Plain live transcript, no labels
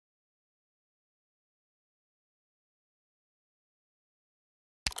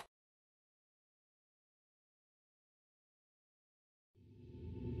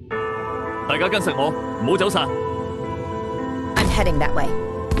大家跟實我，唔好走散。I'm heading that way.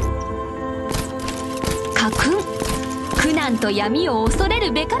 家訓、苦難と闇を恐れ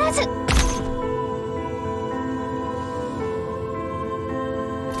るべからず。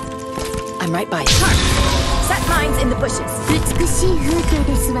I'm right by you. Set mines in the bushes. 美しい風景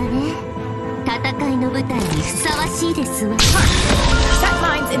ですわね。戦いの舞台にふさわしいですわ。Set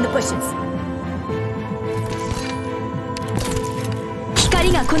mines in the bushes.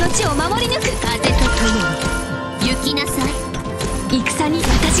 光がこの地を守り抜く。風と共に行きなさい。戦に私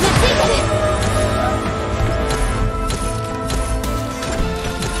がついてる。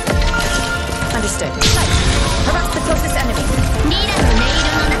Understood. Harass the closest enemy. リラの音色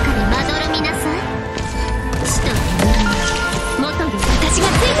の中でまどろみなさい。死と眠りは元に私が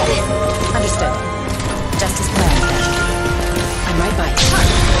ついてる。Understood. Just as planned. I'm right by you.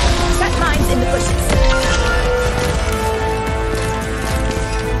 Set mines in the bushes.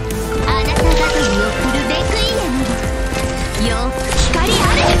 あなた方に送るべくい闇をよく光あ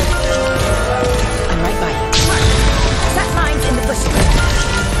れ。I'm right by you. Set mines in the bushes.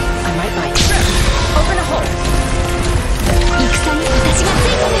 I'm right by you. Open a hole. 戦に私がつい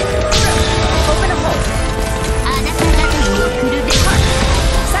てる。Open a hole. あなた方に送るべく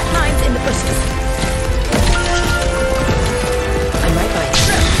Set mines in the bushes. I'm right by you.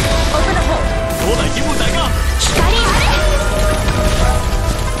 Open a hole. 我嚟掩護大家。光あれ。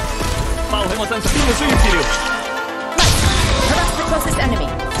包喺我身上，邊個需要治療？ Light. Harass the closest enemy.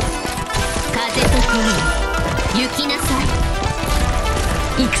 風と共に行きなさい。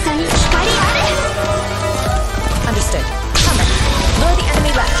戦に光あれ。Understood. Combat. Lure the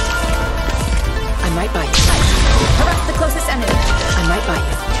enemy left. I'm right by you. Light. Harass the closest enemy. I'm right by you.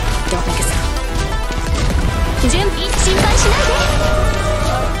 Don't make a sound. 準備心配しないで。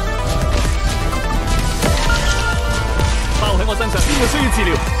包喺我身上，邊個需要治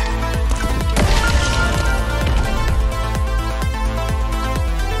療？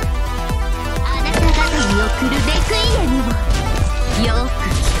あなた方に送るべくい闇をよく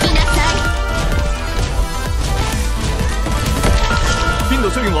聞きなさい。邊度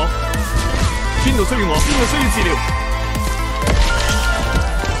需要我？邊度需要我？邊個需要治療？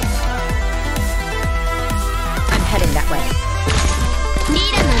 I'm heading that way. リ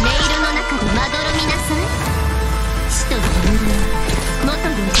ラの音色の中でまどろみなさい。死と眠りは元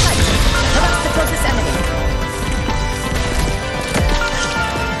に Harass the closest enemy.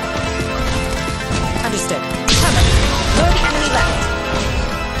 Understood. Combat. Lure the enemy left.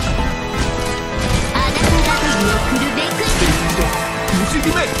 あなた方に送るべく唔知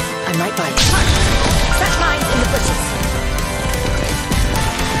啲咩？ I'm right by you. Set mines in the bushes.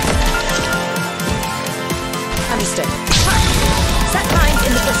 Understood. Set mines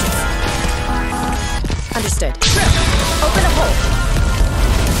in the bushes. Understood. Open a hole.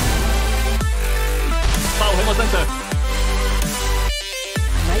 包喺我身上。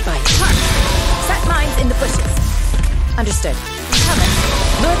 I'm right by you. Set mines in the bushes. Understood. Combat.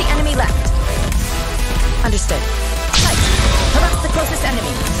 Lure the enemy left. Understood. Light. Harass the closest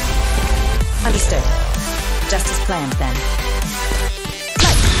enemy. Understood. Just as planned then.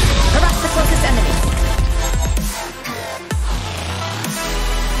 Light. Harass the closest enemy.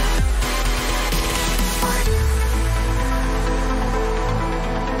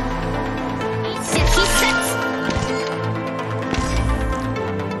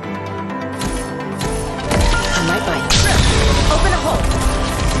 I'm right by you. Open a hole.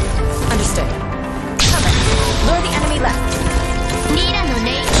 Understood. Combat. Lure the enemy left. リラの音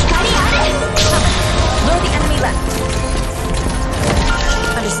色光あれ。 Lure the enemy left.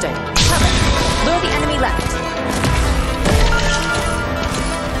 Understood. Combat. Lure the enemy left.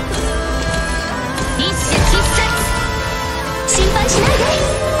 一種必殺。心配しないで。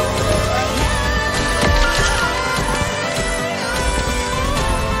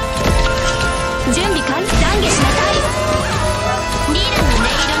準備完了。懺悔しなさい。リラの音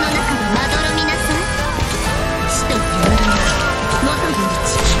色の中でまどろみなさい。死と眠りは元に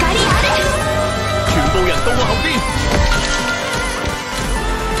光あれ。全部人到我後邊。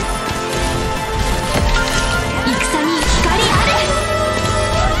戦に光あれ。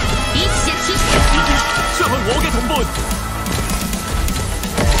一種必殺。出去我嘅同伴。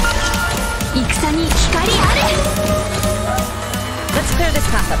戦に光あれ。Let's clear this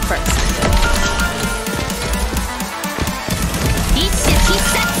path up first. 一種必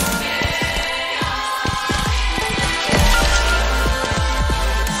殺。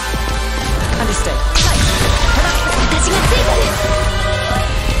Understood. Light. Harass the 私がついてる。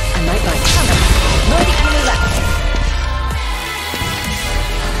I'm right by you. Combat. Lure the enemy left.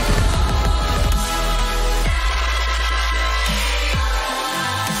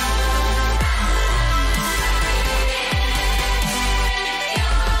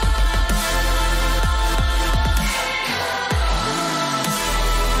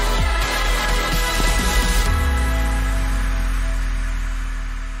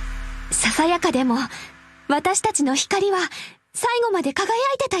 ささやかでも、私たちの光は最後まで輝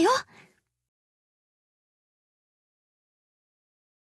いてたよ。